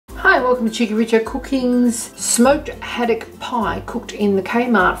and welcome to Cheekyricho Cooking's smoked haddock pie cooked in the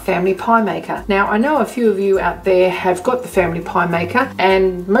Kmart family pie maker. Now I know a few of you out there have got the family pie maker,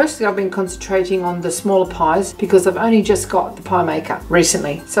 and mostly I've been concentrating on the smaller pies because I've only just got the pie maker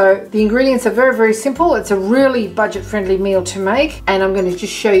recently. So the ingredients are very simple. It's a really budget friendly meal to make, and I'm going to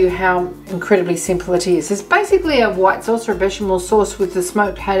just show you how incredibly simple it is. It's basically a white sauce or a bechamel sauce with the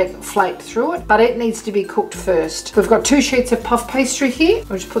smoked haddock flaked through it, but it needs to be cooked first. We've got 2 sheets of puff pastry here.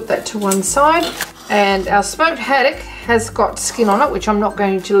 I'll just put that to one side. And our smoked haddock has got skin on it, which I'm not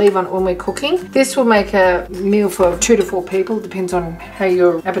going to leave on it when we're cooking. This will make a meal for 2 to 4 people, depends on how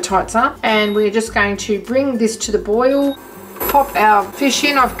your appetites are. And we're just going to bring this to the boil. Pop our fish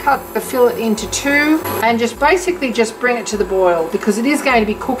in. I've cut the fillet into 2 and just basically just bring it to the boil because it is going to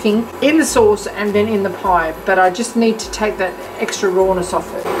be cooking in the sauce and then in the pie, but I just need to take that extra rawness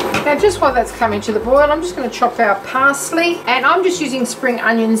off it. Now just while that's coming to the boil, I'm just going to chop our parsley, and I'm just using spring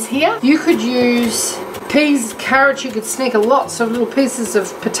onions here. You could use peas, carrots, you could sneak lots of little pieces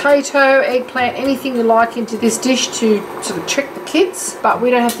of potato, eggplant, anything you like into this dish to sort of trick the kids, but we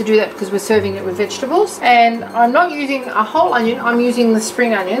don't have to do that because we're serving it with vegetables. And I'm not using a whole onion, I'm using the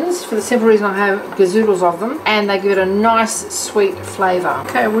spring onions for the simple reason I have gazoodles of them and they give it a nice sweet flavour.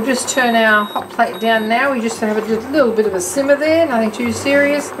 Okay, we'll just turn our hot plate down now. We just have a little bit of a simmer there, nothing too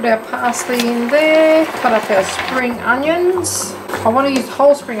serious. Put our parsley in there, cut up our spring onions. I want to use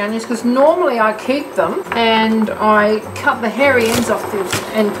whole spring onions because normally I keep them and I cut the hairy ends off them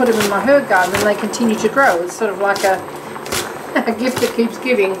and put them in my herb garden and they continue to grow. It's sort of like a gift that keeps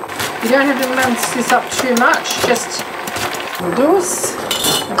giving. You don't have to mince this up too much, just reduce.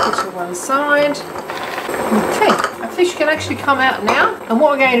 I'll put it to one side. Okay, our fish can actually come out now, and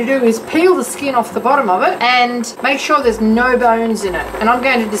what we're going to do is peel the skin off the bottom of it and make sure there's no bones in it. And I'm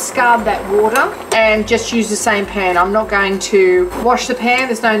going to discard that water and just use the same pan. I'm not going to wash the pan,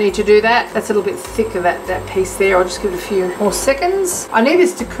 there's no need to do that. That's a little bit thicker, that piece there. I'll just give it a few more seconds. I need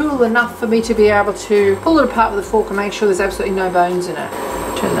this to cool enough for me to be able to pull it apart with a fork and make sure there's absolutely no bones in it.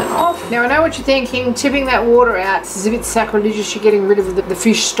 Turn that off. Now I know what you're thinking, tipping that water out is a bit sacrilegious, you're getting rid of the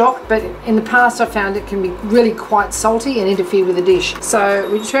fish stock, but in the past I found it can be really quite salty and interfere with the dish. So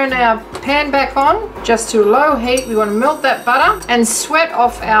we turn our pan back on, just to a low heat. We want to melt that butter and sweat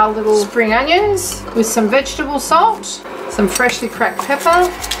off our little spring onions with some vegetable salt, some freshly cracked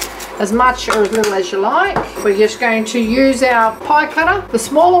pepper, as much or as little as you like. We're just going to use our pie cutter. The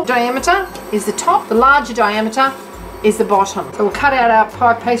smaller diameter is the top, the larger diameter is the bottom. So we'll cut out our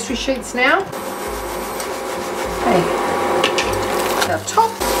pie pastry sheets now. Okay, our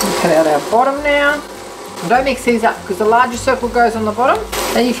top, we'll cut out our bottom now. And don't mix these up because the larger circle goes on the bottom.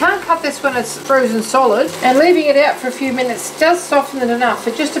 Now you can't cut this when it's frozen solid, and leaving it out for a few minutes does soften it enough.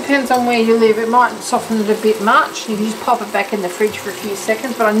 It just depends on where you live. It might soften it a bit much. You can just pop it back in the fridge for a few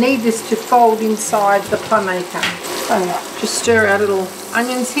seconds, but I need this to fold inside the pie maker. So just stir our little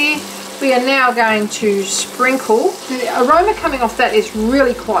onions here. We are now going to sprinkle. The aroma coming off that is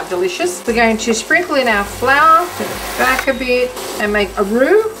really quite delicious. We're going to sprinkle in our flour, put it back a bit, and make a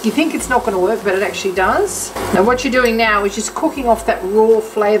roux. You think it's not going to work, but it actually does. Now what you're doing now is just cooking off that raw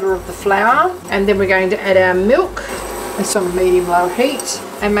flavour of the flour, and then we're going to add our milk and some medium-low heat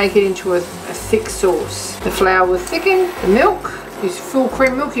and make it into a thick sauce. The flour will thicken, the milk. Use full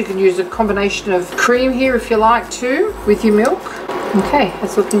cream milk. You can use a combination of cream here if you like too with your milk. Okay,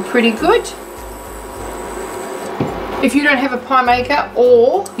 that's looking pretty good. If you don't have a pie maker,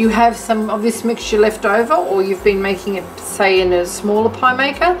 or you have some of this mixture left over, or you've been making it say in a smaller pie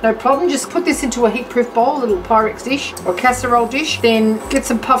maker, no problem, just put this into a heat-proof bowl, a little Pyrex dish or casserole dish, then get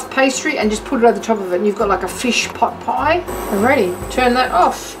some puff pastry and just put it over the top of it and you've got like a fish pot pie. Alrighty, turn that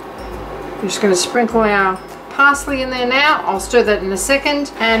off. We're just going to sprinkle our parsley in there now. I'll stir that in a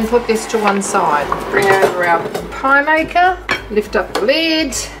second and put this to one side. Bring over our pie maker, lift up the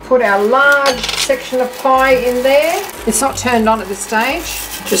lid, put our large section of pie in there. It's not turned on at this stage,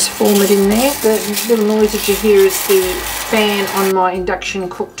 just form it in there. The little noise that you hear is the fan on my induction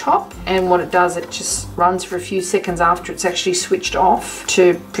cooktop, and what it does, it just runs for a few seconds after it's actually switched off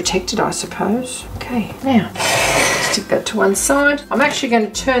to protect it, I suppose. Okay, now stick that to one side. I'm actually going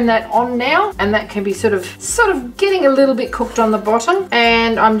to turn that on now, and that can be sort of getting a little bit cooked on the bottom,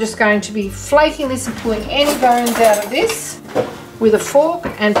 and I'm just going to be flaking this and pulling any bones out of this with a fork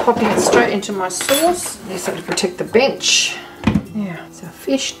and popping it straight into my sauce. This to protect the bench. Yeah, so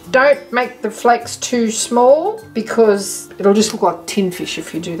fish, don't make the flakes too small because it'll just look like tin fish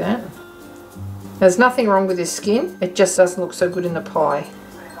if you do that. There's nothing wrong with this skin, it just doesn't look so good in the pie.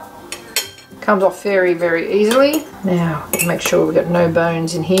 Comes off very, very easily. Now, make sure we've got no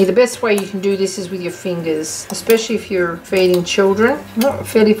bones in here. The best way you can do this is with your fingers, especially if you're feeding children. I'm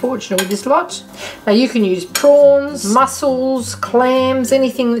fairly fortunate with this lot. Now, you can use prawns, mussels, clams,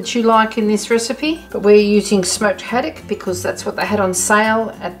 anything that you like in this recipe. But we're using smoked haddock because that's what they had on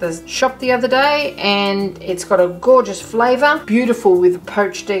sale at the shop the other day. And it's got a gorgeous flavour. Beautiful with a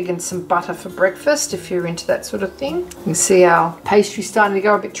poached egg and some butter for breakfast if you're into that sort of thing. You can see our pastry starting to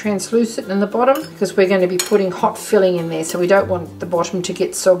go a bit translucent in the bottom because we're going to be putting hot filling in there, so we don't want the bottom to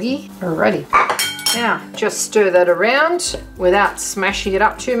get soggy. Alrighty. Now, just stir that around without smashing it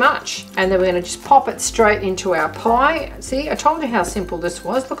up too much. And then we're going to just pop it straight into our pie. See, I told you how simple this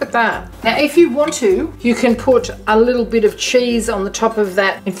was. Look at that. Now, if you want to, you can put a little bit of cheese on the top of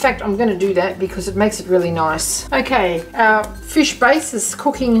that. In fact, I'm going to do that because it makes it really nice. Okay, our fish base is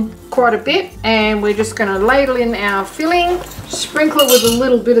cooking quite a bit. And we're just going to ladle in our filling. Sprinkle it with a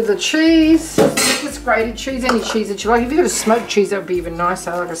little bit of the cheese. Just grated cheese, any cheese that you like. If you've got a smoked cheese, that would be even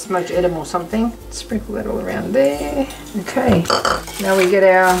nicer, like a smoked Edam or something. Sprinkle that all around there. Okay, now we get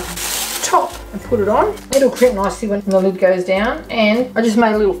our top and put it on. It'll crimp nicely when the lid goes down. And I just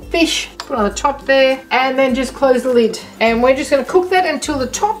made a little fish, put on the top there, and then just close the lid. And we're just going to cook that until the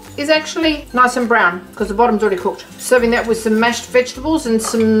top is actually nice and brown because the bottom's already cooked. Serving that with some mashed vegetables and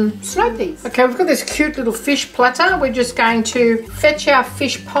some snow peas. Okay, we've got this cute little fish platter. We're just going to fetch our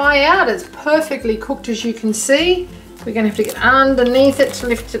fish pie out. It's perfectly cooked, as you can see. We're going to have to get underneath it to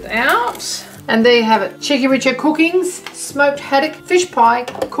lift it out. And there you have it, Cheekyricho Cooking's smoked haddock fish pie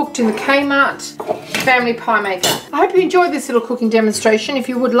cooked in the Kmart family pie maker. I hope you enjoyed this little cooking demonstration. If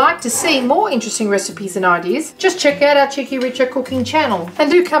you would like to see more interesting recipes and ideas, just check out our Cheekyricho Cooking channel. And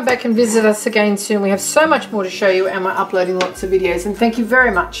do come back and visit us again soon. We have so much more to show you and we're uploading lots of videos. And thank you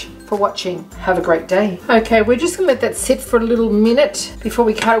very much for watching. Have a great day. Okay, we're just gonna let that sit for a little minute before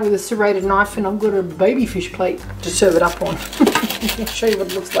we cut it with a serrated knife, and I've got a baby fish plate to serve it up on. I'll show you what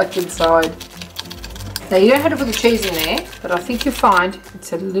it looks like inside. Now, you don't have to put the cheese in there, but I think you'll find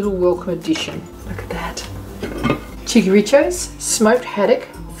it's a little welcome addition. Look at that. Cheekyricho's smoked haddock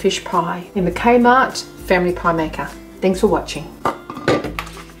fish pie in the Kmart family pie maker. Thanks for watching.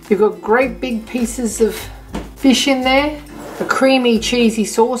 You've got great big pieces of fish in there, the creamy cheesy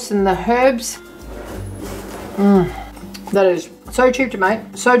sauce and the herbs. That is so cheap to make,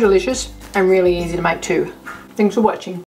 so delicious, and really easy to make too. Thanks for watching.